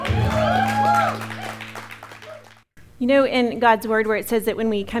You know, in God's word where it says that when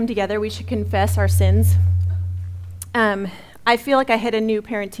we come together, we should confess our sins. I feel like I hit a new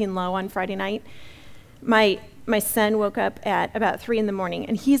parenting low on Friday night. My son woke up at about 3 a.m,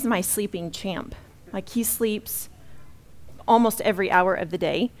 and he's my sleeping champ. Like, he sleeps almost every hour of the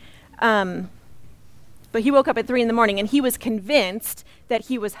day. But he woke up at 3 a.m, and he was convinced that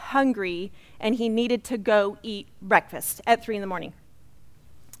he was hungry and he needed to go eat breakfast at 3 a.m.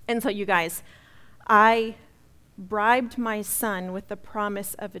 And so, you guys, I bribed my son with the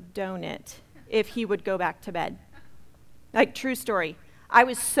promise of a donut if he would go back to bed. Like, true story. I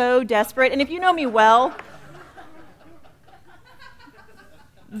was so desperate. And if you know me well,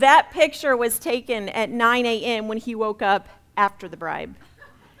 that picture was taken at 9 a.m. when he woke up after the bribe.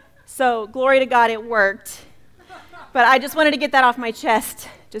 So, glory to God, it worked. But I just wanted to get that off my chest,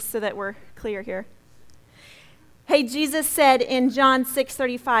 just so that we're clear here. Hey, Jesus said in John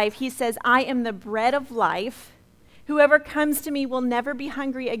 6:35, he says, "I am the bread of life. Whoever comes to me will never be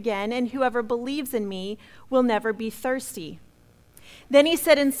hungry again, and whoever believes in me will never be thirsty." Then he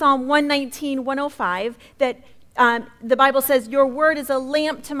said in Psalm 119:105 that the Bible says, "Your word is a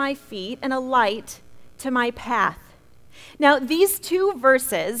lamp to my feet and a light to my path." Now, these two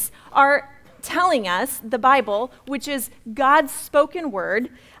verses are telling us, the Bible, which is God's spoken word,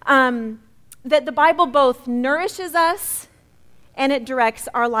 that the Bible both nourishes us and it directs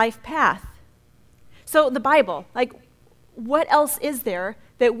our life path. So the Bible, like, what else is there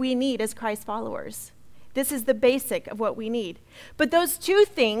that we need as Christ followers? This is the basic of what we need. But those two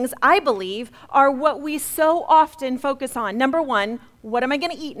things, I believe, are what we so often focus on. Number one, what am I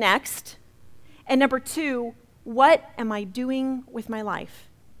going to eat next? And number two, what am I doing with my life?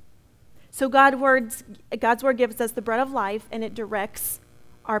 So God's word gives us the bread of life, and it directs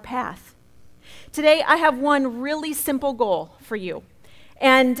our path. Today, I have one really simple goal for you.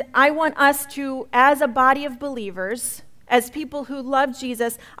 And I want us to, as a body of believers, as people who love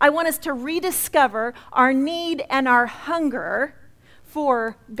Jesus, I want us to rediscover our need and our hunger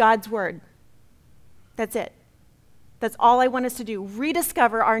for God's word. That's it. That's all I want us to do.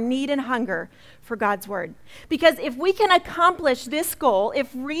 Rediscover our need and hunger for God's word. Because if we can accomplish this goal, if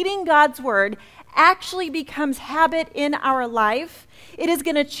reading God's word actually becomes habit in our life, it is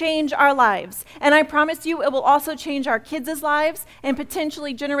going to change our lives. And I promise you, it will also change our kids' lives and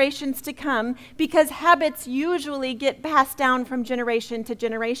potentially generations to come, because habits usually get passed down from generation to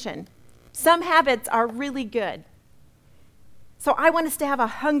generation. Some habits are really good. So I want us to have a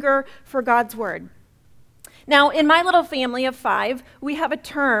hunger for God's word. Now, in my little family of 5, we have a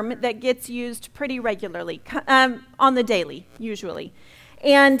term that gets used pretty regularly, on the daily, usually.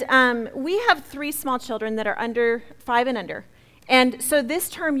 And we have 3 small children that are under 5 and under. And so this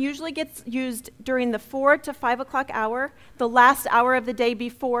term usually gets used during the 4 to 5 o'clock hour, the last hour of the day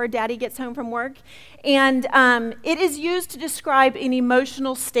before Daddy gets home from work. And it is used to describe an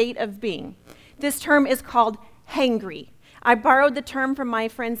emotional state of being. This term is called hangry. I borrowed the term from my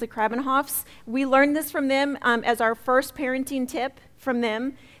friends, the Krabenhoffs. We learned this from them as our first parenting tip from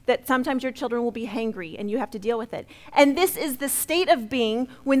them, that sometimes your children will be hangry and you have to deal with it. And this is the state of being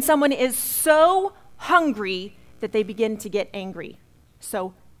when someone is so hungry that they begin to get angry.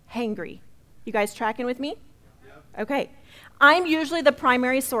 So, hangry. You guys tracking with me? Yeah. Okay. I'm usually the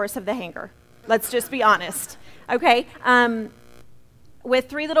primary source of the hanger. Let's just be honest. Okay. With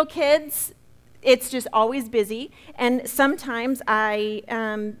 3 little kids, it's just always busy, and sometimes I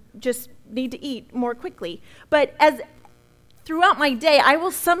just need to eat more quickly. But throughout my day, I will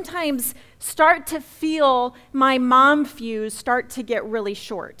sometimes start to feel my mom fuse start to get really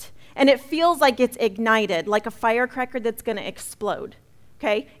short. And it feels like it's ignited, like a firecracker that's going to explode.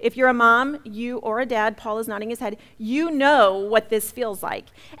 Okay? If you're a mom, you or a dad, Paul is nodding his head, you know what this feels like.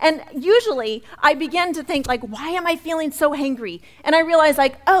 And usually I begin to think, like, why am I feeling so hangry? And I realize,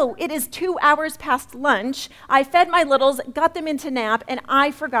 like, oh, it is 2 hours past lunch. I fed my littles, got them into nap, and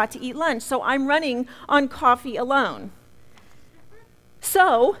I forgot to eat lunch. So I'm running on coffee alone.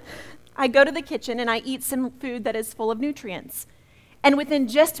 So I go to the kitchen and I eat some food that is full of nutrients. And within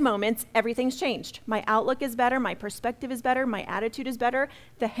just moments, everything's changed. My outlook is better, my perspective is better, my attitude is better.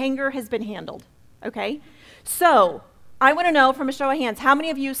 The hanger has been handled, okay? So, I want to know from a show of hands, how many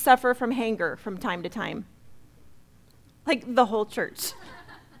of you suffer from hanger from time to time? Like the whole church.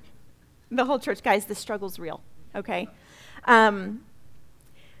 The whole church, guys, the struggle's real, okay? But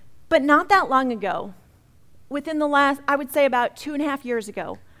not that long ago, within the last, I would say about 2.5 years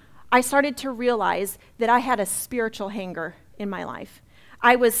ago, I started to realize that I had a spiritual hanger in my life.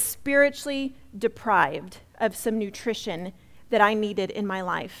 I was spiritually deprived of some nutrition that I needed in my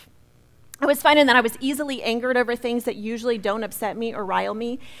life. I was finding that I was easily angered over things that usually don't upset me or rile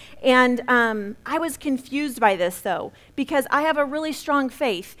me. And I was confused by this, though, because I have a really strong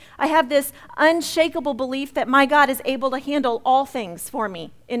faith. I have this unshakable belief that my God is able to handle all things for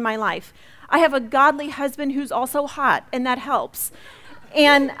me in my life. I have a godly husband who's also hot, and that helps.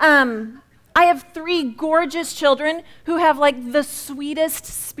 And I have 3 gorgeous children who have, like, the sweetest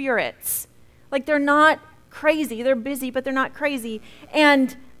spirits. Like, they're not crazy. They're busy, but they're not crazy.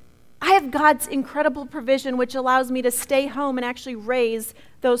 And I have God's incredible provision, which allows me to stay home and actually raise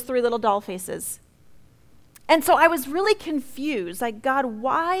those 3 little doll faces. And so I was really confused. Like, God,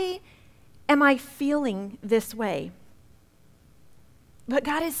 why am I feeling this way? But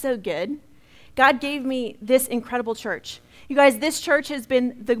God is so good. God gave me this incredible church. You guys, this church has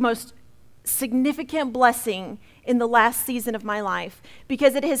been the most significant blessing in the last season of my life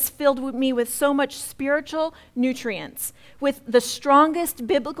because it has filled me with so much spiritual nutrients, with the strongest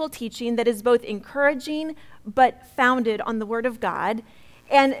biblical teaching that is both encouraging but founded on the Word of God.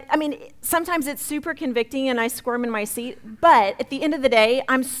 And I mean, sometimes it's super convicting and I squirm in my seat, but at the end of the day,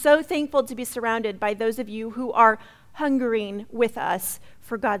 I'm so thankful to be surrounded by those of you who are hungering with us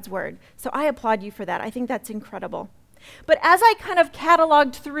for God's Word. So I applaud you for that. I think that's incredible. But as I kind of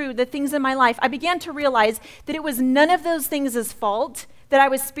cataloged through the things in my life, I began to realize that it was none of those things' fault that I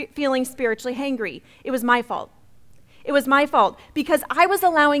was feeling spiritually hangry. It was my fault. It was my fault because I was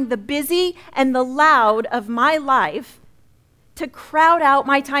allowing the busy and the loud of my life to crowd out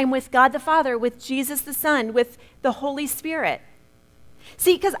my time with God the Father, with Jesus the Son, with the Holy Spirit.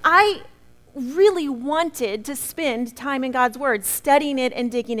 See, because I really wanted to spend time in God's Word, studying it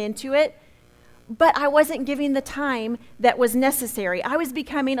and digging into it, but I wasn't giving the time that was necessary. I was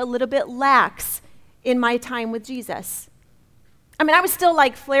becoming a little bit lax in my time with Jesus. I mean, I was still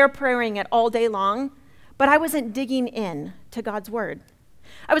like flare praying it all day long, but I wasn't digging in to God's Word.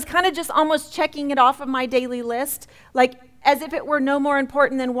 I was kind of just almost checking it off of my daily list, like as if it were no more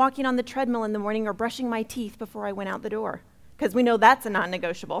important than walking on the treadmill in the morning or brushing my teeth before I went out the door, because we know that's a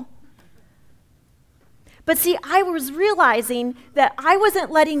non-negotiable. But see, I was realizing that I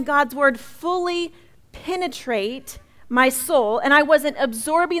wasn't letting God's Word fully penetrate my soul, and I wasn't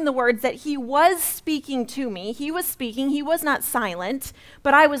absorbing the words that He was speaking to me. He was speaking. He was not silent,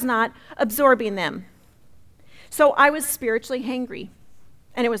 but I was not absorbing them. So I was spiritually hangry,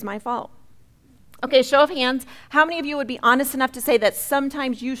 and it was my fault. Okay, show of hands. How many of you would be honest enough to say that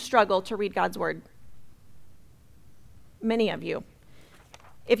sometimes you struggle to read God's Word? Many of you.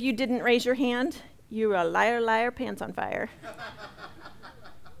 If you didn't raise your hand, you're a liar, liar, pants on fire.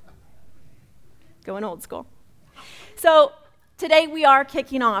 Going old school. So today we are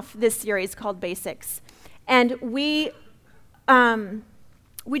kicking off this series called Basics. And we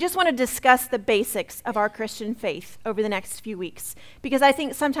just want to discuss the basics of our Christian faith over the next few weeks. Because I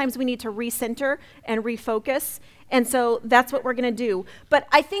think sometimes we need to recenter and refocus. And so that's what we're going to do. But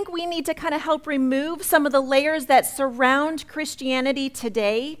I think we need to kind of help remove some of the layers that surround Christianity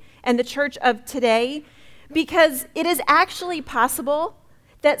today and the church of today, because it is actually possible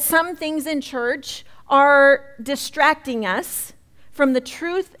that some things in church are distracting us from the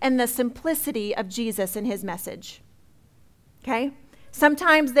truth and the simplicity of Jesus and His message. Okay?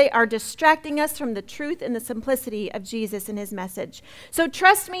 Sometimes they are distracting us from the truth and the simplicity of Jesus and His message. So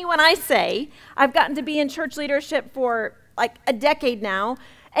trust me when I say I've gotten to be in church leadership for like a decade now,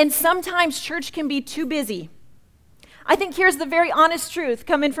 and sometimes church can be too busy. I think here's the very honest truth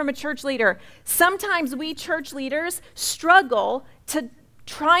coming from a church leader. Sometimes we church leaders struggle to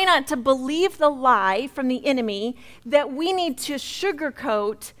try not to believe the lie from the enemy that we need to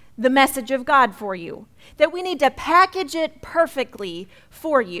sugarcoat the message of God for you, that we need to package it perfectly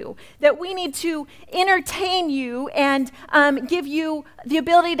for you, that we need to entertain you and give you the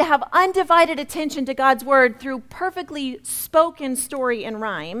ability to have undivided attention to God's Word through perfectly spoken story and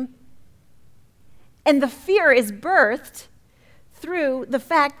rhyme. And the fear is birthed through the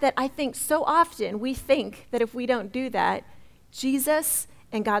fact that I think so often we think that if we don't do that, Jesus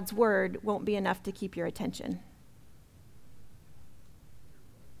and God's Word won't be enough to keep your attention.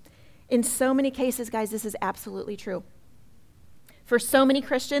 In so many cases, guys, this is absolutely true. For so many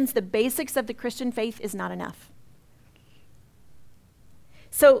Christians, the basics of the Christian faith is not enough.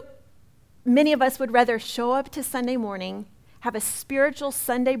 So many of us would rather show up to Sunday morning, have a spiritual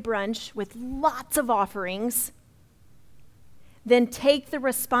Sunday brunch with lots of offerings, than take the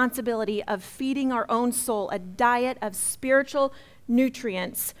responsibility of feeding our own soul a diet of spiritual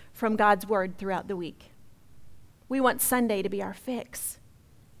nutrients from God's Word throughout the week. We want Sunday to be our fix.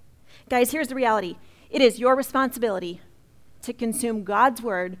 Guys, here's the reality. It is your responsibility to consume God's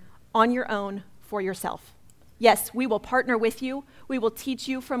Word on your own for yourself. Yes, we will partner with you. We will teach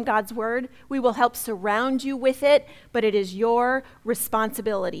you from God's word. We will help surround you with it, but it is your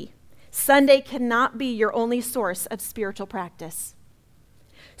responsibility. Sunday cannot be your only source of spiritual practice.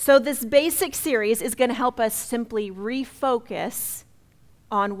 So this basic series is going to help us simply refocus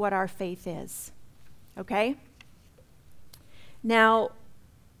on what our faith is. Okay? Now,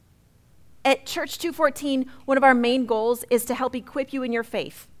 at Church 214, one of our main goals is to help equip you in your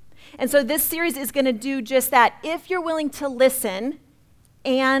faith. And so this series is going to do just that. If you're willing to listen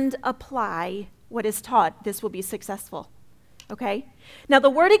and apply what is taught, this will be successful. Okay? Now,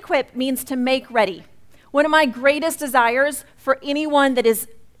 the word equip means to make ready. One of my greatest desires for anyone that is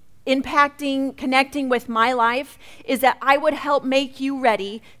impacting, connecting with my life is that I would help make you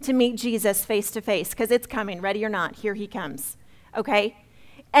ready to meet Jesus face to face, because it's coming, ready or not, here he comes. Okay?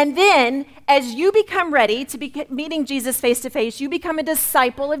 And then, as you become ready to be meeting Jesus face to face, you become a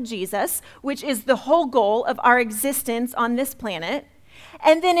disciple of Jesus, which is the whole goal of our existence on this planet.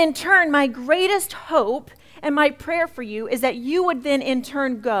 And then in turn, my greatest hope and my prayer for you is that you would then in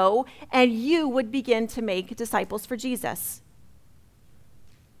turn go and you would begin to make disciples for Jesus.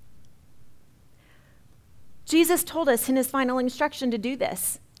 Jesus told us in his final instruction to do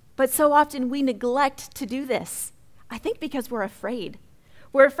this, but so often we neglect to do this. I think because we're afraid.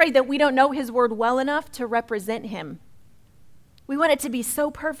 We're afraid that we don't know his word well enough to represent him. We want it to be so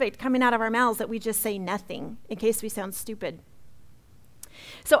perfect coming out of our mouths that we just say nothing in case we sound stupid.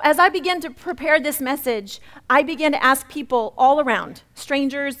 So as I began to prepare this message, I began to ask people all around,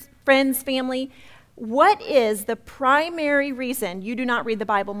 strangers, friends, family, what is the primary reason you do not read the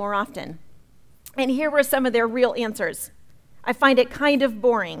Bible more often? And here were some of their real answers. I find it kind of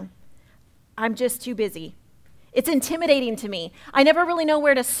boring. I'm just too busy. It's intimidating to me. I never really know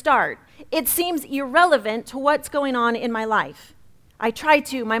where to start. It seems irrelevant to what's going on in my life. I try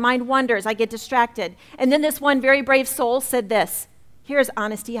to, my mind wanders, I get distracted. And then this one very brave soul said this. Here's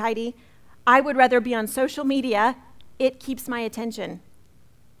honesty, Heidi. I would rather be on social media. It keeps my attention.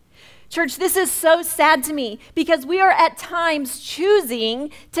 Church, this is so sad to me because we are at times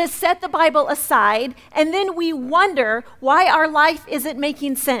choosing to set the Bible aside, and then we wonder why our life isn't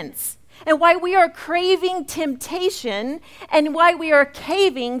making sense. And why we are craving temptation, and why we are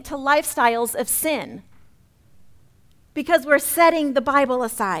caving to lifestyles of sin. Because we're setting the Bible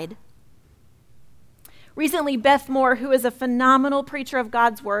aside. Recently, Beth Moore, who is a phenomenal preacher of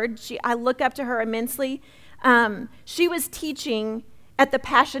God's word, I look up to her immensely. She was teaching at the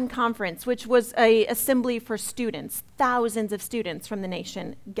Passion Conference, which was an assembly for students. Thousands of students from the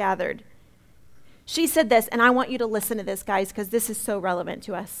nation gathered. She said this, and I want you to listen to this, guys, because this is so relevant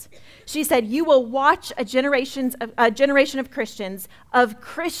to us. She said, you will watch a generation of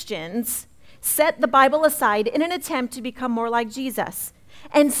Christians, set the Bible aside in an attempt to become more like Jesus.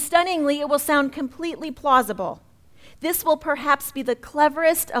 And stunningly, it will sound completely plausible. This will perhaps be the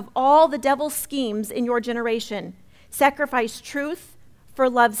cleverest of all the devil's schemes in your generation. Sacrifice truth for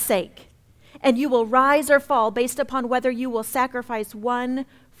love's sake. And you will rise or fall based upon whether you will sacrifice one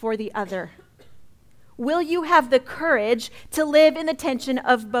for the other. Will you have the courage to live in the tension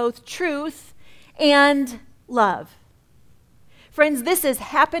of both truth and love? Friends, this is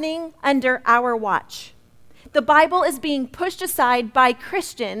happening under our watch. The Bible is being pushed aside by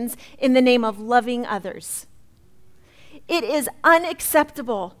Christians in the name of loving others. It is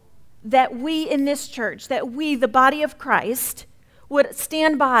unacceptable that we in this church, that we, the body of Christ, would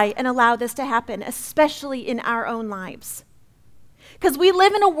stand by and allow this to happen, especially in our own lives. Because we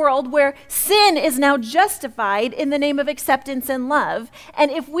live in a world where sin is now justified in the name of acceptance and love.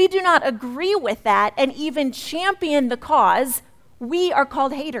 And if we do not agree with that and even champion the cause, we are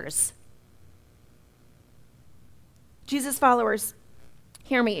called haters. Jesus followers,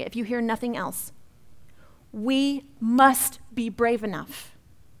 hear me if you hear nothing else. We must be brave enough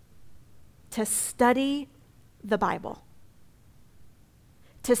to study the Bible,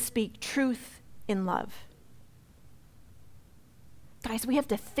 to speak truth in love. Guys, we have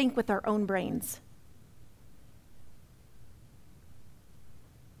to think with our own brains.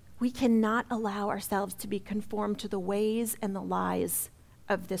 We cannot allow ourselves to be conformed to the ways and the lies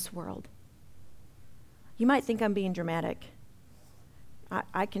of this world. You might think I'm being dramatic.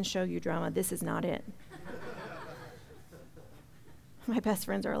 I can show you drama. This is not it. My best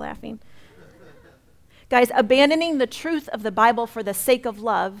friends are laughing. Guys, abandoning the truth of the Bible for the sake of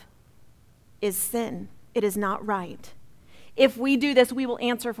love is sin. It is not right. If we do this, we will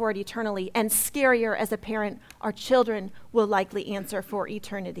answer for it eternally. And scarier as a parent, our children will likely answer for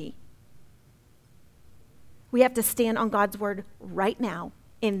eternity. We have to stand on God's word right now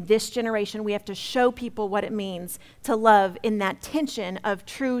in this generation. We have to show people what it means to love in that tension of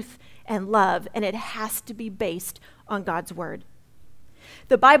truth and love, and it has to be based on God's word.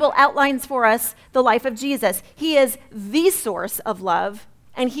 The Bible outlines for us the life of Jesus. He is the source of love,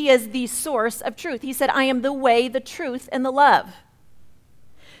 and he is the source of truth. He said, I am the way, the truth, and the love.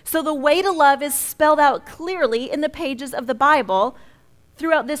 So the way to love is spelled out clearly in the pages of the Bible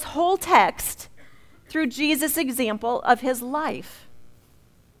throughout this whole text through Jesus' example of his life.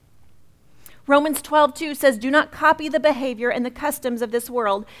 Romans 12:2 says, do not copy the behavior and the customs of this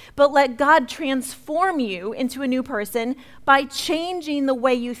world, but let God transform you into a new person by changing the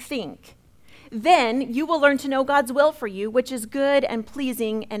way you think. Then you will learn to know God's will for you, which is good and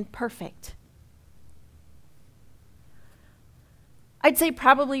pleasing and perfect. I'd say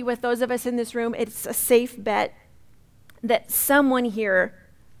probably with those of us in this room, it's a safe bet that someone here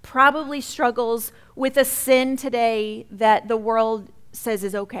probably struggles with a sin today that the world says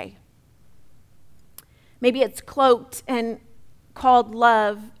is okay. Maybe it's cloaked and called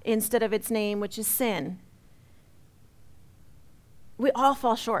love instead of its name, which is sin. We all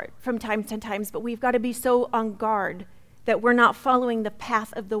fall short from time to time, but we've got to be so on guard that we're not following the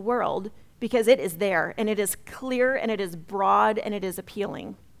path of the world, because it is there, and it is clear, and it is broad, and it is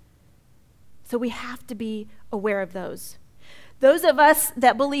appealing. So we have to be aware of those. Those of us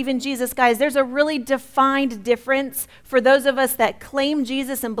that believe in Jesus, guys, there's a really defined difference for those of us that claim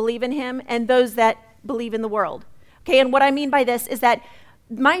Jesus and believe in him and those that believe in the world. Okay, and what I mean by this is that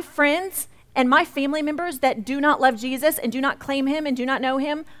my friends and my family members that do not love Jesus and do not claim him and do not know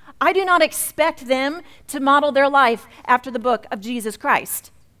him, I do not expect them to model their life after the book of Jesus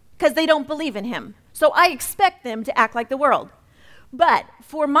Christ because they don't believe in him. So I expect them to act like the world. But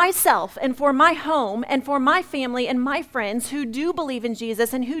for myself and for my home and for my family and my friends who do believe in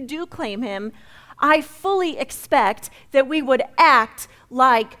Jesus and who do claim him, I fully expect that we would act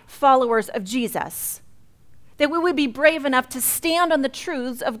like followers of Jesus, that we would be brave enough to stand on the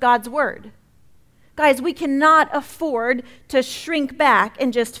truths of God's word. Guys, we cannot afford to shrink back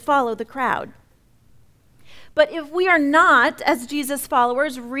and just follow the crowd. But if we are not, as Jesus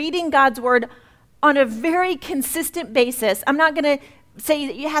followers, reading God's word on a very consistent basis, I'm not going to say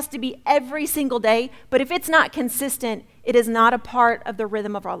that it has to be every single day, but if it's not consistent, it is not a part of the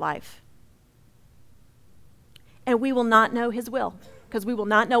rhythm of our life. And we will not know his will, because we will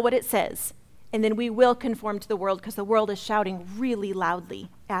not know what it says. And then we will conform to the world, because the world is shouting really loudly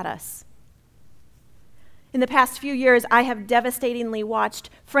at us. In the past few years, I have devastatingly watched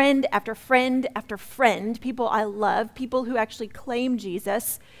friend after friend after friend, people I love, people who actually claim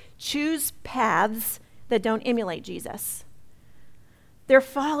Jesus, choose paths that don't emulate Jesus. They're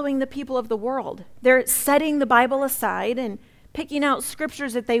following the people of the world. They're setting the Bible aside and picking out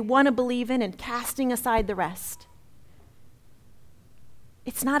scriptures that they want to believe in and casting aside the rest.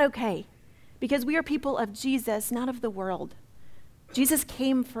 It's not okay, because we are people of Jesus, not of the world. Jesus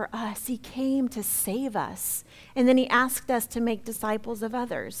came for us. He came to save us. And then he asked us to make disciples of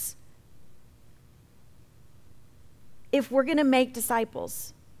others. If we're going to make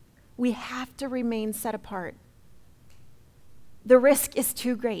disciples, we have to remain set apart. The risk is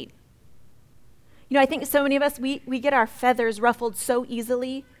too great. You know, I think so many of us, we get our feathers ruffled so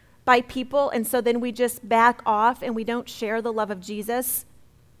easily by people, and so then we just back off and we don't share the love of Jesus.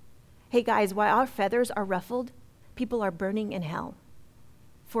 Hey guys, while our feathers are ruffled, people are burning in hell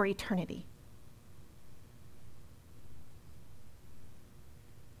for eternity.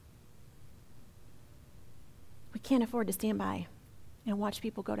 We can't afford to stand by and watch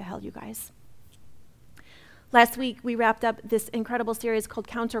people go to hell, you guys. Last week, we wrapped up this incredible series called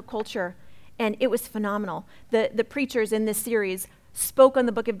Counterculture, and it was phenomenal. The preachers in this series spoke on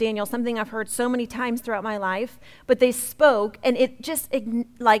the book of Daniel, something I've heard so many times throughout my life, but they spoke, and it just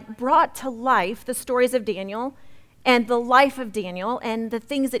brought to life the stories of Daniel and the life of Daniel and the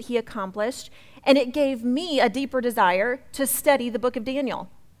things that he accomplished, and it gave me a deeper desire to study the book of Daniel.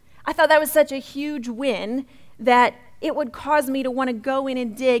 I thought that was such a huge win that it would cause me to want to go in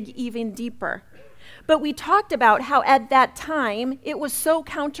and dig even deeper. But we talked about how at that time it was so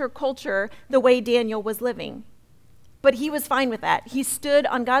counterculture the way Daniel was living. But he was fine with that. He stood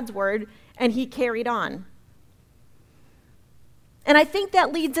on God's word and he carried on. And I think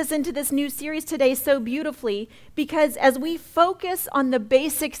that leads us into this new series today so beautifully, because as we focus on the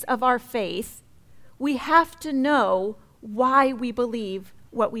basics of our faith, we have to know why we believe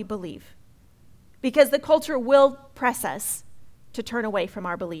what we believe. Because the culture will press us to turn away from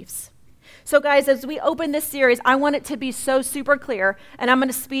our beliefs. So guys, as we open this series, I want it to be so super clear, and I'm going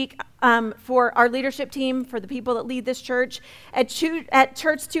to speak for our leadership team, for the people that lead this church. At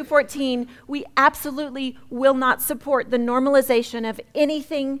Church 214, we absolutely will not support the normalization of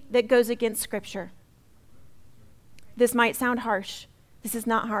anything that goes against Scripture. This might sound harsh. This is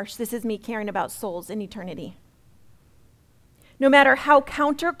not harsh. This is me caring about souls in eternity. No matter how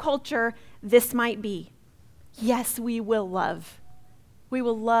counterculture this might be, yes, we will love. We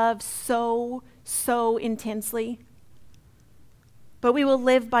will love so, so intensely. But we will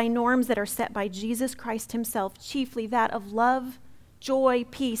live by norms that are set by Jesus Christ himself, chiefly that of love, joy,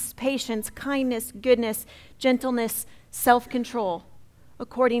 peace, patience, kindness, goodness, gentleness, self-control,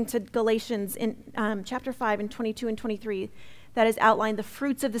 according to Galatians in chapter 5 and 22 and 23, that has outlined the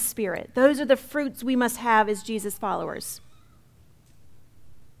fruits of the Spirit. Those are the fruits we must have as Jesus followers.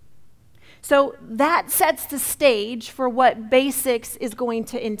 So that sets the stage for what basics is going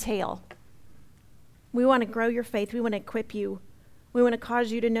to entail. We want to grow your faith. We want to equip you. We want to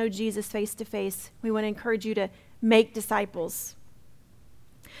cause you to know Jesus face to face. We want to encourage you to make disciples.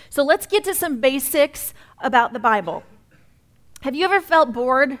 So let's get to some basics about the Bible. Have you ever felt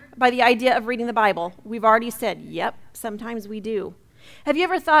bored by the idea of reading the Bible? We've already said, yep, sometimes we do. Have you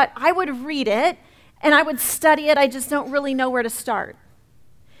ever thought, I would read it and I would study it, I just don't really know where to start?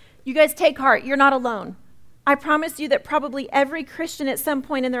 You guys take heart, you're not alone. I promise you that probably every Christian at some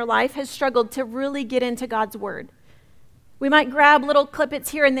point in their life has struggled to really get into God's Word. We might grab little clippets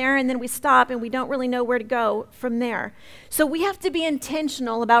here and there, and then we stop and we don't really know where to go from there. So we have to be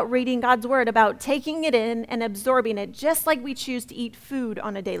intentional about reading God's Word, about taking it in and absorbing it, just like we choose to eat food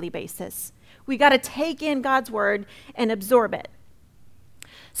on a daily basis. We got to take in God's Word and absorb it.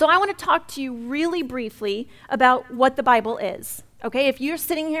 So I want to talk to you really briefly about what the Bible is. Okay, if you're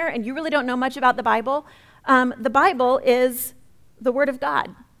sitting here and you really don't know much about the Bible is the Word of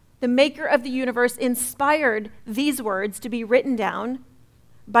God. The maker of the universe inspired these words to be written down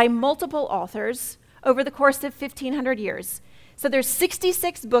by multiple authors over the course of 1,500 years. So there's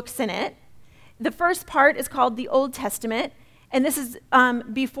 66 books in it. The first part is called the Old Testament, and this is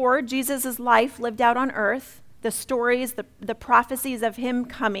before Jesus' life lived out on earth, the stories, the prophecies of him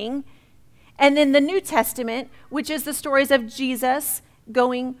coming. And then the New Testament, which is the stories of Jesus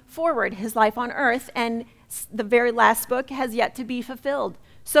going forward, his life on earth, and the very last book has yet to be fulfilled.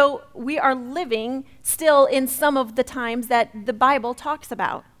 So we are living still in some of the times that the Bible talks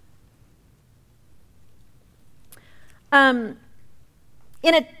about. In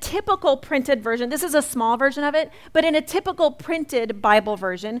a typical printed version, this is a small version of it, but in a typical printed Bible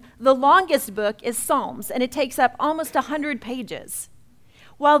version, the longest book is Psalms, and it takes up almost 100 pages.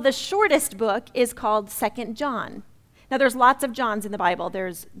 While the shortest book is called 2 John. Now, there's lots of Johns in the Bible.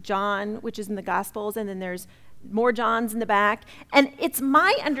 There's John, which is in the Gospels, and then there's more Johns in the back. And it's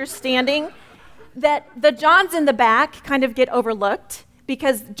my understanding that the Johns in the back kind of get overlooked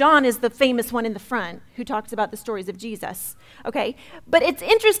because John is the famous one in the front who talks about the stories of Jesus. Okay? But it's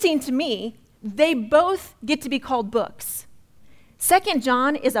interesting to me, they both get to be called books. 2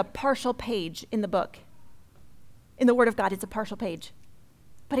 John is a partial page in the book. In the Word of God, it's a partial page.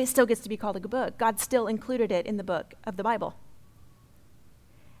 But it still gets to be called a book. God still included it in the book of the Bible.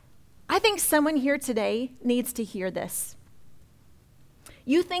 I think someone here today needs to hear this.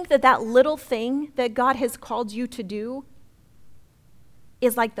 You think that little thing that God has called you to do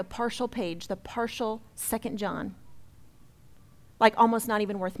is like the partial page, the partial 2 John. Like almost not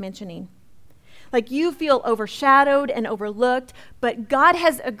even worth mentioning. Like you feel overshadowed and overlooked, but God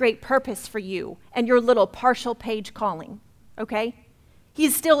has a great purpose for you and your little partial page calling, okay?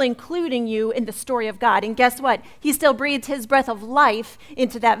 He's still including you in the story of God. And guess what? He still breathed his breath of life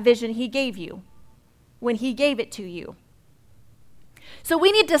into that vision he gave you when he gave it to you. So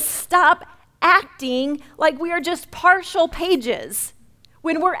we need to stop acting like we are just partial pages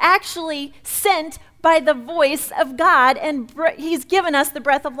when we're actually sent by the voice of God, and he's given us the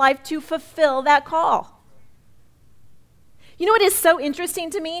breath of life to fulfill that call. You know what is so interesting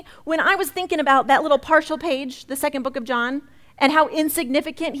to me? When I was thinking about that little partial page, the second book of John, and how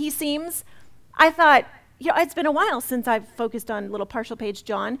insignificant he seems, I thought, it's been a while since I've focused on little partial page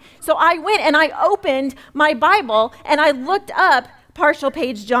John. So I went and I opened my Bible and I looked up partial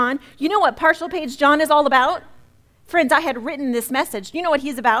page John. You know what partial page John is all about? Friends, I had written this message. You know what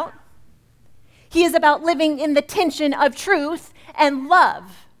he's about? He is about living in the tension of truth and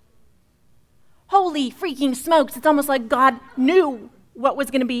love. Holy freaking smokes, it's almost like God knew what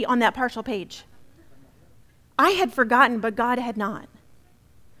was going to be on that partial page. I had forgotten, but God had not.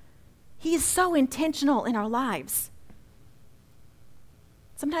 He is so intentional in our lives.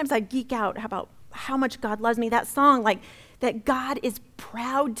 Sometimes I geek out about how much God loves me. That song, like, that God is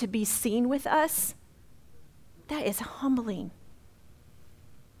proud to be seen with us, that is humbling.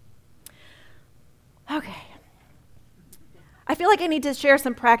 Okay. I feel like I need to share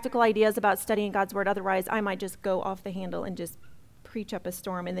some practical ideas about studying God's Word. Otherwise, I might just go off the handle and just preach up a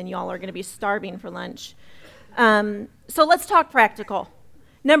storm, and then y'all are going to be starving for lunch. So let's talk practical.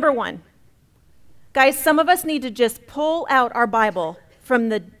 Number one, guys, some of us need to just pull out our Bible from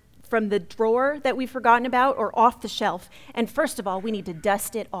the drawer that we've forgotten about or off the shelf. And first of all, we need to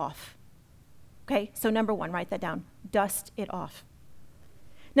dust it off. Okay, so number one, write that down. Dust it off.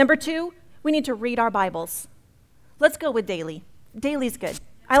 Number two, we need to read our Bibles. Let's go with daily. Daily's good.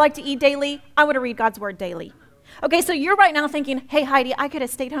 I like to eat daily. I want to read God's Word daily. Okay, so you're right now thinking, hey, Heidi, I could have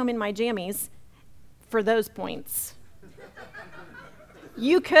stayed home in my jammies for those points.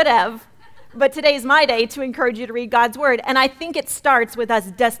 You could have, but today's my day to encourage you to read God's Word. And I think it starts with us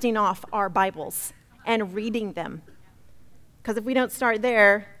dusting off our Bibles and reading them. Because if we don't start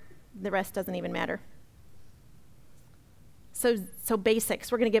there, the rest doesn't even matter. So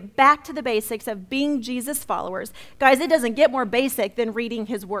basics. We're going to get back to the basics of being Jesus followers. Guys, it doesn't get more basic than reading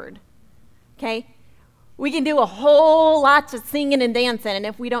his word. Okay? We can do a whole lot of singing and dancing, and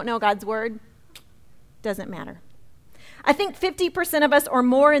if we don't know God's word, doesn't matter. I think 50% of us or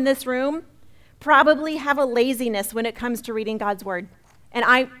more in this room probably have a laziness when it comes to reading God's word. And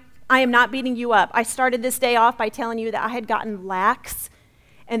I am not beating you up. I started this day off by telling you that I had gotten lax,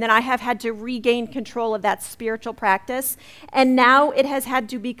 and then I have had to regain control of that spiritual practice. And now it has had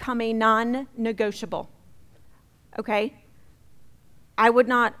to become a non-negotiable. Okay? I would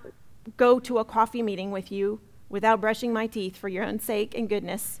not go to a coffee meeting with you without brushing my teeth for your own sake and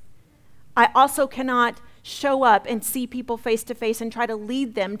goodness. I also cannot show up and see people face to face and try to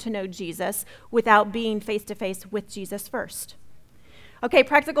lead them to know Jesus without being face to face with Jesus first. Okay,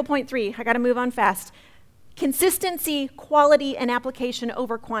 practical point 3. I got to move on fast. Consistency, quality, and application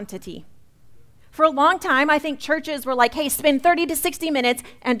over quantity. For a long time, I think churches were like, hey, spend 30 to 60 minutes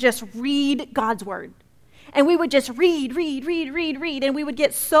and just read God's word. And we would just read, and we would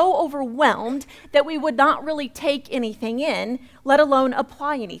get so overwhelmed that we would not really take anything in, let alone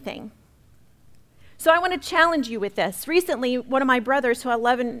apply anything. So I want to challenge you with this. Recently, one of my brothers, who I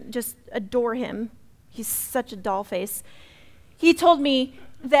love and just adore him, he's such a doll face, he told me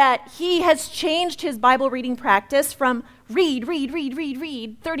that he has changed his Bible reading practice from read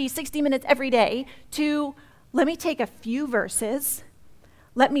 30, 60 minutes every day to let me take a few verses,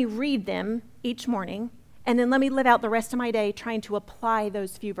 let me read them each morning, and then let me live out the rest of my day trying to apply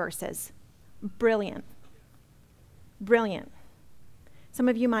those few verses. Brilliant. Brilliant. Some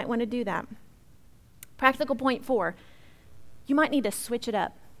of you might want to do that. Practical point 4, you might need to switch it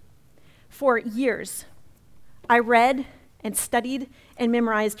up. For years, I read and studied and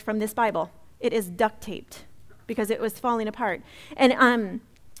memorized from this Bible. It is duct taped because it was falling apart. And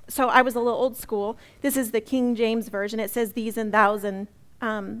so I was a little old school. This is the King James Version. It says these and thous, and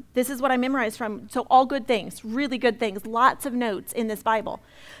this is what I memorized from. So all good things, really good things, lots of notes in this Bible.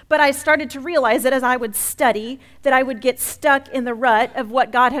 But I started to realize that as I would study, that I would get stuck in the rut of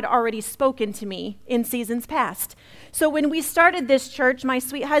what God had already spoken to me in seasons past. So when we started this church, my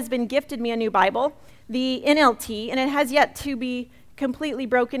sweet husband gifted me a new Bible, the NLT, and it has yet to be completely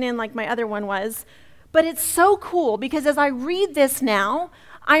broken in like my other one was. But it's so cool because as I read this now,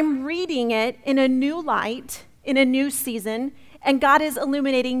 I'm reading it in a new light, in a new season, and God is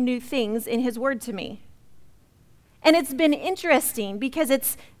illuminating new things in his word to me. And it's been interesting because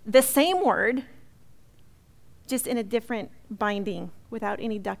it's the same word, just in a different binding without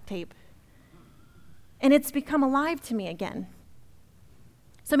any duct tape. And it's become alive to me again.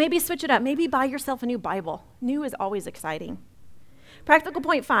 So maybe switch it up. Maybe buy yourself a new Bible. New is always exciting. Practical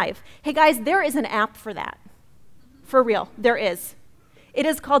point 5. Hey guys, there is an app for that. For real, there is. It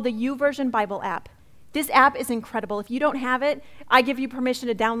is called the YouVersion Bible app. This app is incredible. If you don't have it, I give you permission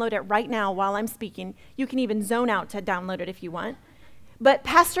to download it right now while I'm speaking. You can even zone out to download it if you want. But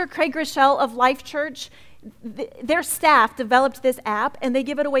Pastor Craig Rochelle of Life Church, their staff developed this app, and they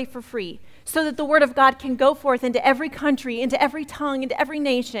give it away for free so that the word of God can go forth into every country, into every tongue, into every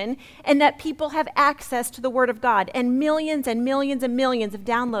nation, and that people have access to the word of God. And millions and millions and millions of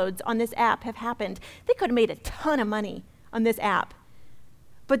downloads on this app have happened. They could have made a ton of money on this app,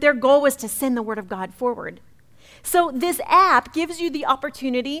 but their goal was to send the word of God forward. So this app gives you the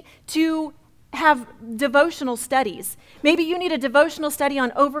opportunity to have devotional studies. Maybe you need a devotional study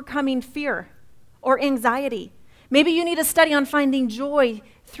on overcoming fear or anxiety. Maybe you need a study on finding joy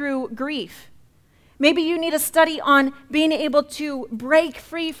through grief. Maybe you need a study on being able to break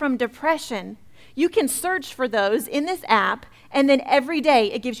free from depression. You can search for those in this app, and then every day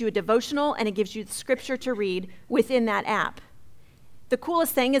it gives you a devotional and it gives you the scripture to read within that app. The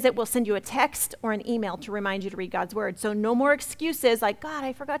coolest thing is it will send you a text or an email to remind you to read God's word. So no more excuses like, God,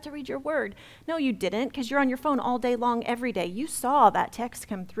 I forgot to read your word. No, you didn't, because you're on your phone all day long, every day. You saw that text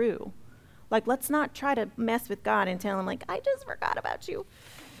come through. Like, let's not try to mess with God and tell him, like, I just forgot about you.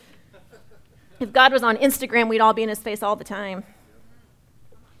 If God was on Instagram, we'd all be in his face all the time.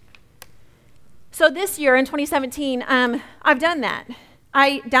 So this year, in 2017, I've done that.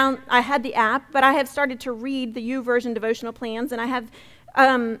 I had the app, but I have started to read the YouVersion devotional plans, and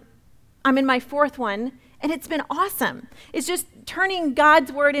I'm in my 4th one, and it's been awesome. It's just turning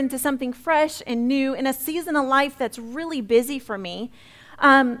God's word into something fresh and new in a season of life that's really busy for me.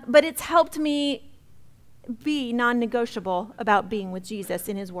 But it's helped me be non-negotiable about being with Jesus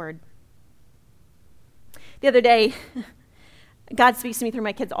in his word. The other day, God speaks to me through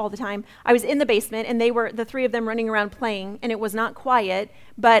my kids all the time. I was in the basement, and the 3 of them running around playing, and it was not quiet,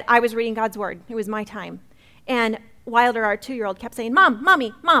 but I was reading God's word. It was my time. And Wilder, our 2-year-old, kept saying, Mom,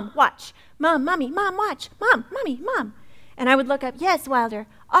 Mommy, Mom, watch. Mom, Mommy, Mom, watch. Mom, Mommy, Mom. And I would look up, yes, Wilder,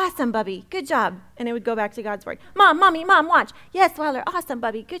 awesome, Bubby, good job. And it would go back to God's word. Mom, Mommy, Mom, watch. Yes, Wilder, awesome,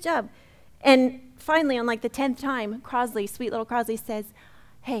 Bubby, good job. And finally, on like the 10th time, Crosley, sweet little Crosley, says,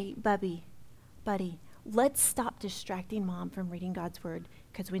 hey, Bubby, buddy, let's stop distracting Mom from reading God's word,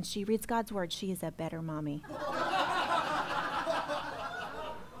 because when she reads God's word, she is a better mommy.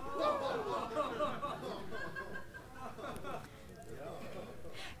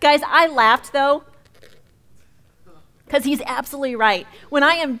 Guys, I laughed, though, because he's absolutely right. When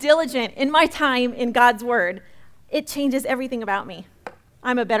I am diligent in my time in God's word, it changes everything about me.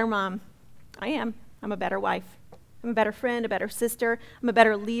 I'm a better mom. I am. I'm a better wife. I'm a better friend, a better sister. I'm a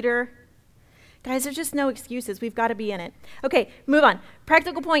better leader. Guys, there's just no excuses. We've got to be in it. Okay, move on.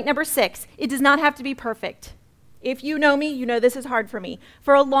 Practical point number 6. It does not have to be perfect. If you know me, you know this is hard for me.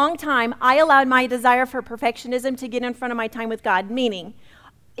 For a long time, I allowed my desire for perfectionism to get in front of my time with God, meaning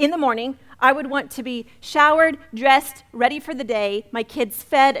in the morning, I would want to be showered, dressed, ready for the day, my kids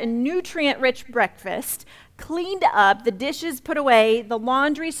fed a nutrient-rich breakfast, cleaned up, the dishes put away, the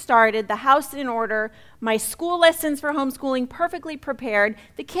laundry started, the house in order, my school lessons for homeschooling perfectly prepared,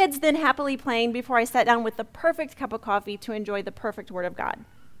 the kids then happily playing before I sat down with the perfect cup of coffee to enjoy the perfect word of God.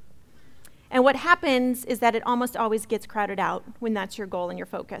 And what happens is that it almost always gets crowded out when that's your goal and your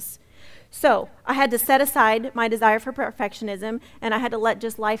focus. So I had to set aside my desire for perfectionism, and I had to let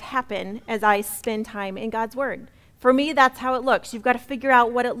just life happen as I spend time in God's word. For me, that's how it looks. You've got to figure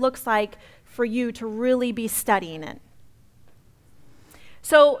out what it looks like for you to really be studying it.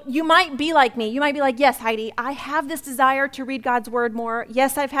 So you might be like me. You might be like, yes, Heidi, I have this desire to read God's word more.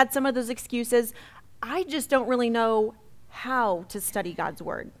 Yes, I've had some of those excuses. I just don't really know how to study God's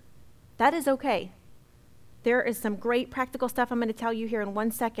word. That is okay. There is some great practical stuff I'm going to tell you here in 1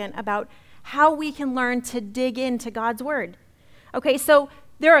 second about how we can learn to dig into God's word. Okay, so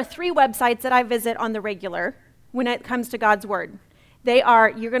there are 3 websites that I visit on the regular when it comes to God's word. They are,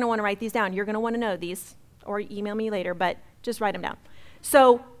 you're going to want to write these down. You're going to want to know these, or email me later, but just write them down.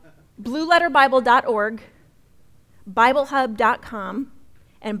 So blueletterbible.org, biblehub.com,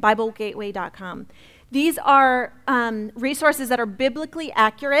 and biblegateway.com. These are resources that are biblically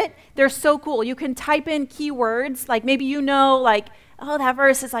accurate. They're so cool. You can type in keywords, like maybe you know, like, oh, that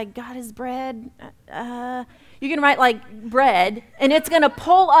verse is like, God is bread. You can write like bread, and it's going to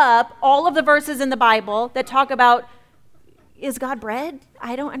pull up all of the verses in the Bible that talk about, is God bread?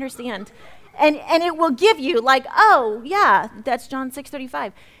 I don't understand. And it will give you like, oh, yeah, that's John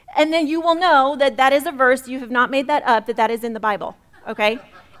 6:35. And then you will know that that is a verse. You have not made that up, that is in the Bible, okay?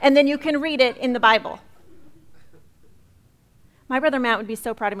 And then you can read it in the Bible. My brother Matt would be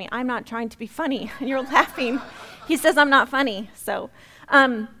so proud of me. I'm not trying to be funny. You're laughing. He says I'm not funny. So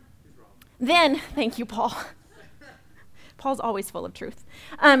then, thank you, Paul. Paul's always full of truth.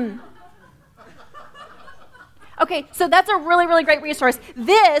 Okay, so that's a really, really great resource.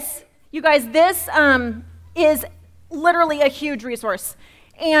 This, you guys, this is literally a huge resource.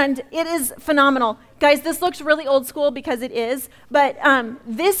 And it is phenomenal. Guys, this looks really old school because it is, but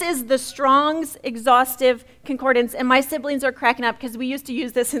this is the Strong's Exhaustive Concordance, and my siblings are cracking up because we used to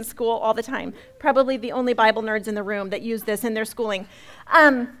use this in school all the time. Probably the only Bible nerds in the room that use this in their schooling.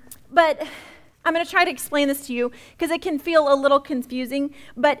 But I'm going to try to explain this to you because it can feel a little confusing,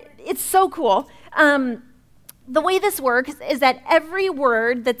 but it's so cool. The way this works is that every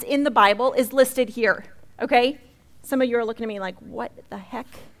word that's in the Bible is listed here, okay? Some of you are looking at me like, what the heck?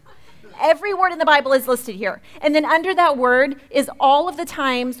 Every word in the Bible is listed here. And then under that word is all of the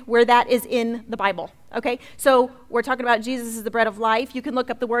times where that is in the Bible, okay? So we're talking about Jesus is the bread of life. You can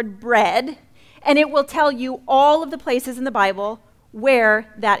look up the word bread, and it will tell you all of the places in the Bible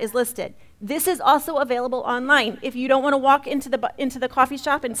where that is listed. This is also available online. If you don't want to walk into the coffee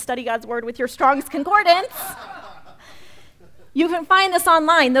shop and study God's word with your Strong's Concordance, you can find this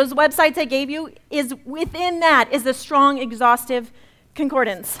online. Those websites I gave you, is within that is the Strong Exhaustive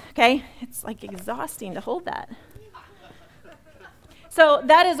Concordance, okay? It's like exhausting to hold that. So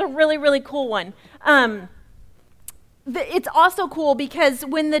that is a really, really cool one. It's also cool because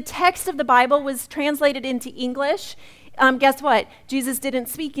when the text of the Bible was translated into English, guess what? Jesus didn't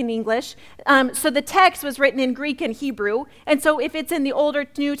speak in English. So the text was written in Greek and Hebrew. And so if it's in the Old or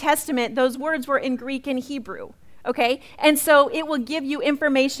New Testament, those words were in Greek and Hebrew. Okay? And so it will give you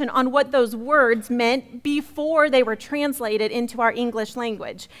information on what those words meant before they were translated into our English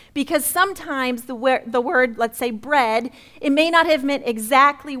language. Because sometimes the word, let's say bread, it may not have meant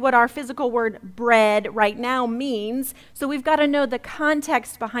exactly what our physical word bread right now means. So we've got to know the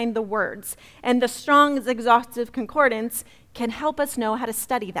context behind the words. And the Strong's Exhaustive Concordance can help us know how to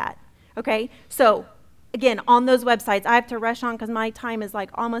study that. Okay? So again, on those websites, I have to rush on because my time is like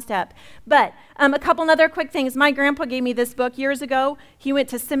almost up. But a couple other quick things. My grandpa gave me this book years ago. He went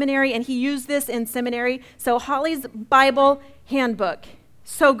to seminary and he used this in seminary. So Holly's Bible Handbook.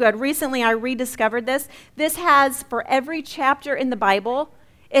 So good. Recently, I rediscovered this. This has, for every chapter in the Bible,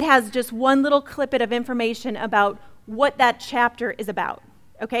 it has just one little clippet of information about what that chapter is about.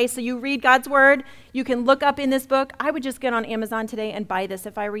 Okay, so you read God's word, you can look up in this book. I would just get on Amazon today and buy this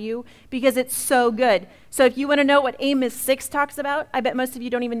if I were you, because it's so good. So if you want to know what Amos 6 talks about, I bet most of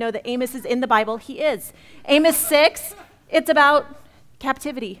you don't even know that Amos is in the Bible. He is. Amos 6, it's about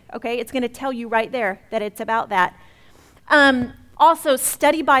captivity, okay? It's going to tell you right there that it's about that. Also,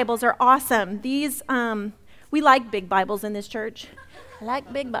 study Bibles are awesome. These, we like big Bibles in this church. I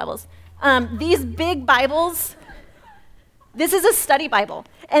like big Bibles. These big Bibles, this is a study Bible,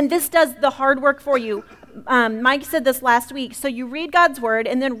 and this does the hard work for you. Mike said this last week. So you read God's word,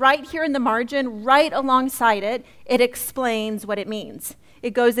 and then right here in the margin, right alongside it, it explains what it means. It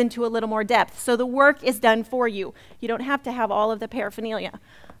goes into a little more depth. So the work is done for you. You don't have to have all of the paraphernalia.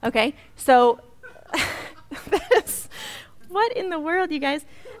 Okay? So what in the world, you guys?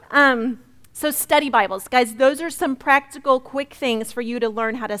 So study Bibles. Guys, those are some practical, quick things for you to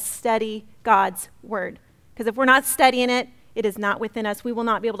learn how to study God's word. Because if we're not studying it, it is not within us. We will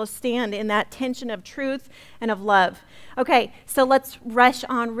not be able to stand in that tension of truth and of love. Okay, so let's rush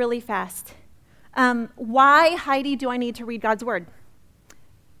on really fast. Why, Heidi, do I need to read God's word?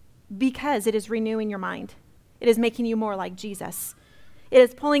 Because it is renewing your mind. It is making you more like Jesus. It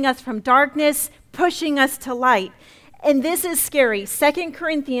is pulling us from darkness, pushing us to light. And this is scary. 2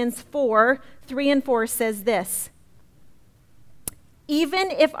 Corinthians 4:3-4 says this.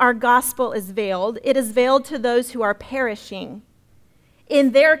 Even if our gospel is veiled, it is veiled to those who are perishing.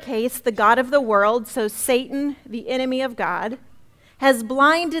 In their case, the god of the world, so Satan, the enemy of God, has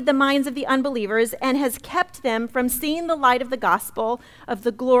blinded the minds of the unbelievers and has kept them from seeing the light of the gospel of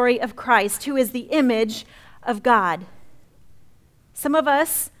the glory of Christ, who is the image of God. Some of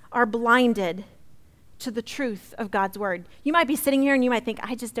us are blinded to the truth of God's word. You might be sitting here and you might think,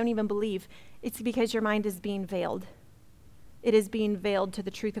 I just don't even believe. It's because your mind is being veiled. It is being veiled to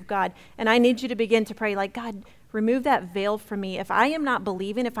the truth of God. And I need you to begin to pray like, God, remove that veil from me. If I am not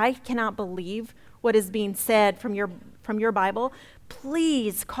believing, if I cannot believe what is being said from your Bible,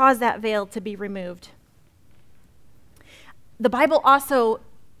 please cause that veil to be removed. The Bible also,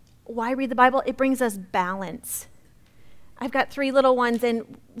 why read the Bible? It brings us balance. I've got 3 little ones,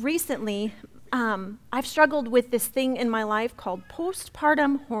 and recently I've struggled with this thing in my life called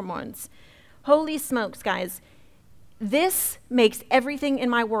postpartum hormones. Holy smokes, guys. This makes everything in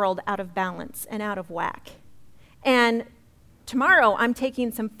my world out of balance and out of whack. And tomorrow I'm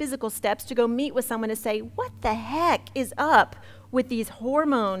taking some physical steps to go meet with someone to say, what the heck is up with these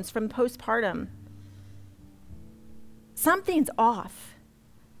hormones from postpartum? Something's off.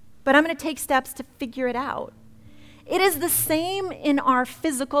 But I'm going to take steps to figure it out. It is the same in our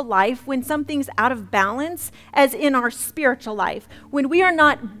physical life when something's out of balance as in our spiritual life. When we are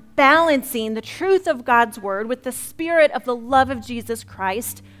not balancing the truth of God's word with the spirit of the love of Jesus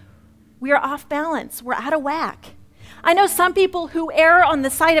Christ, we are off balance. We're out of whack. I know some people who err on the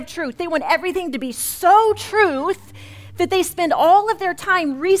side of truth. They want everything to be so truth that they spend all of their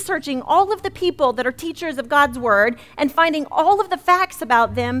time researching all of the people that are teachers of God's word and finding all of the facts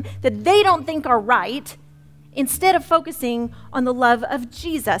about them that they don't think are right, instead of focusing on the love of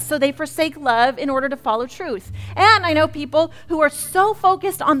Jesus. So they forsake love in order to follow truth. And I know people who are so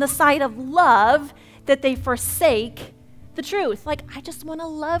focused on the side of love that they forsake the truth. Like, I just want to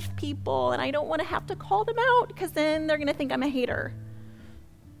love people and I don't want to have to call them out because then they're going to think I'm a hater.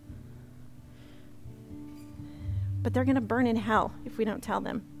 But they're going to burn in hell if we don't tell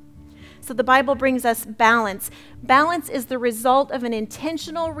them. So the Bible brings us balance. Balance is the result of an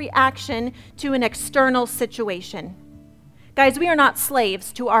intentional reaction to an external situation. Guys, we are not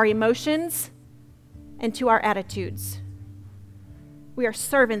slaves to our emotions and to our attitudes. We are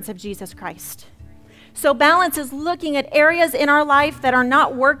servants of Jesus Christ. So balance is looking at areas in our life that are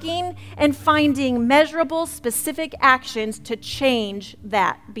not working and finding measurable, specific actions to change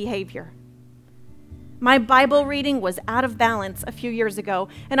that behavior. My Bible reading was out of balance a few years ago,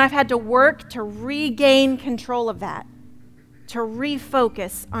 and I've had to work to regain control of that, to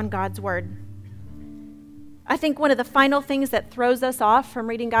refocus on God's Word. I think one of the final things that throws us off from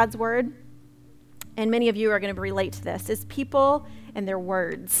reading God's Word, and many of you are going to relate to this, is people and their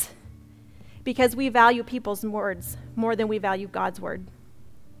words. Because we value people's words more than we value God's Word.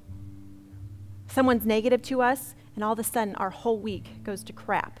 Someone's negative to us, and all of a sudden our whole week goes to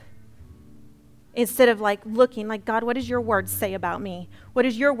crap. Instead of looking like, God, what does your word say about me? What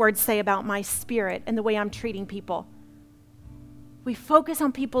does your word say about my spirit and the way I'm treating people? We focus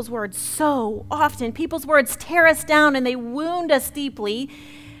on people's words so often. People's words tear us down and they wound us deeply.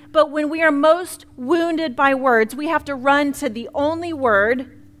 But when we are most wounded by words, we have to run to the only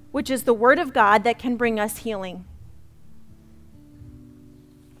word, which is the Word of God, that can bring us healing.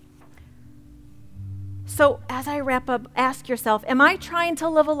 So as I wrap up, ask yourself, am I trying to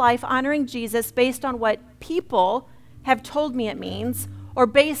live a life honoring Jesus based on what people have told me it means, or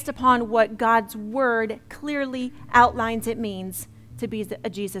based upon what God's Word clearly outlines it means to be a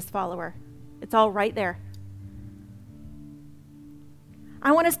Jesus follower? It's all right there.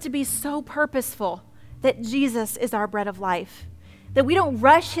 I want us to be so purposeful that Jesus is our bread of life, that we don't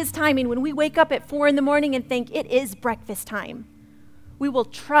rush his timing when we wake up at 4 a.m. and think it is breakfast time. We will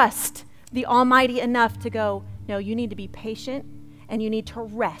trust the Almighty enough to go, no, you need to be patient and you need to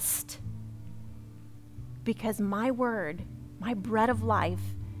rest, because my word, my bread of life,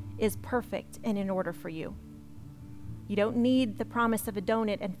 is perfect and in order for you. You don't need the promise of a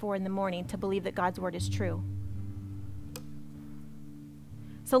donut at 4 a.m. to believe that God's word is true.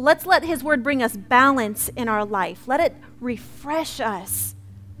 So let's let his word bring us balance in our life. Let it refresh us.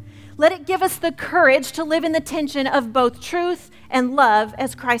 Let it give us the courage to live in the tension of both truth and love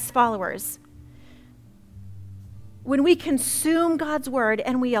as Christ's followers. When we consume God's word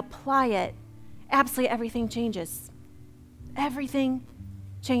and we apply it, absolutely everything changes. Everything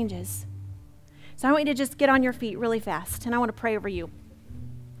changes. So I want you to just get on your feet really fast, and I want to pray over you.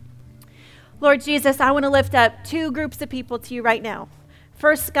 Lord Jesus, I want to lift up 2 groups of people to you right now.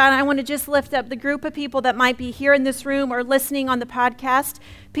 First, God, I want to just lift up the group of people that might be here in this room or listening on the podcast,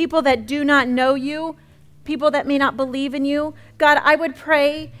 people that do not know you, people that may not believe in you. God, I would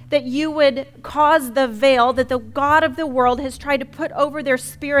pray that you would cause the veil that the God of the world has tried to put over their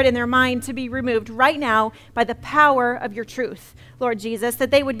spirit and their mind to be removed right now by the power of your truth, Lord Jesus, that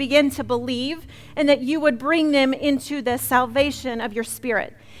they would begin to believe and that you would bring them into the salvation of your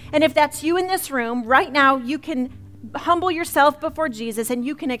spirit. And if that's you in this room, right now, you can humble yourself before Jesus and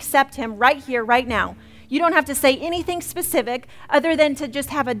you can accept him right here, right now. You don't have to say anything specific other than to just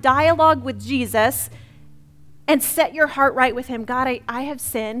have a dialogue with Jesus and set your heart right with him. God, I have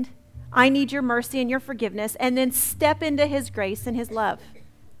sinned. I need your mercy and your forgiveness. And then step into his grace and his love.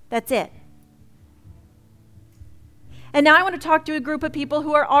 That's it. And now I want to talk to a group of people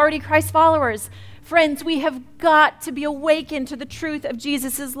who are already Christ followers. Friends, we have got to be awakened to the truth of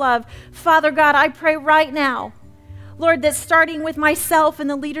Jesus' love. Father God, I pray right now, Lord, that starting with myself and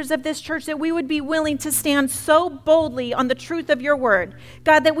the leaders of this church, that we would be willing to stand so boldly on the truth of your word.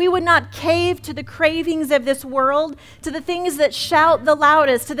 God, that we would not cave to the cravings of this world, to the things that shout the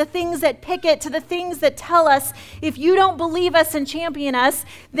loudest, to the things that picket, to the things that tell us, if you don't believe us and champion us,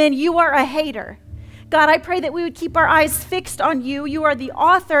 then you are a hater. God, I pray that we would keep our eyes fixed on you. You are the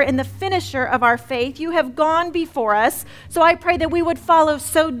author and the finisher of our faith. You have gone before us. So I pray that we would follow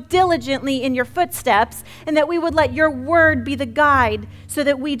so diligently in your footsteps and that we would let your word be the guide so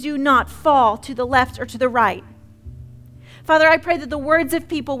that we do not fall to the left or to the right. Father, I pray that the words of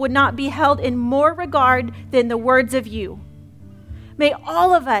people would not be held in more regard than the words of you. May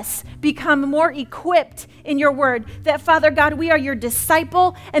all of us become more equipped in your word, that, Father God, we are your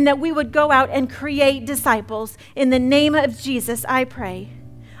disciple and that we would go out and create disciples. In the name of Jesus, I pray.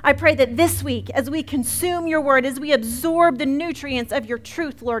 I pray that this week, as we consume your word, as we absorb the nutrients of your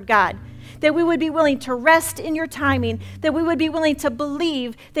truth, Lord God, that we would be willing to rest in your timing, that we would be willing to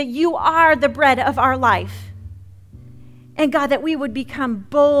believe that you are the bread of our life. And God, that we would become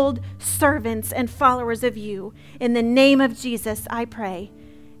bold servants and followers of you. In the name of Jesus, I pray.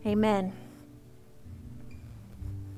 Amen.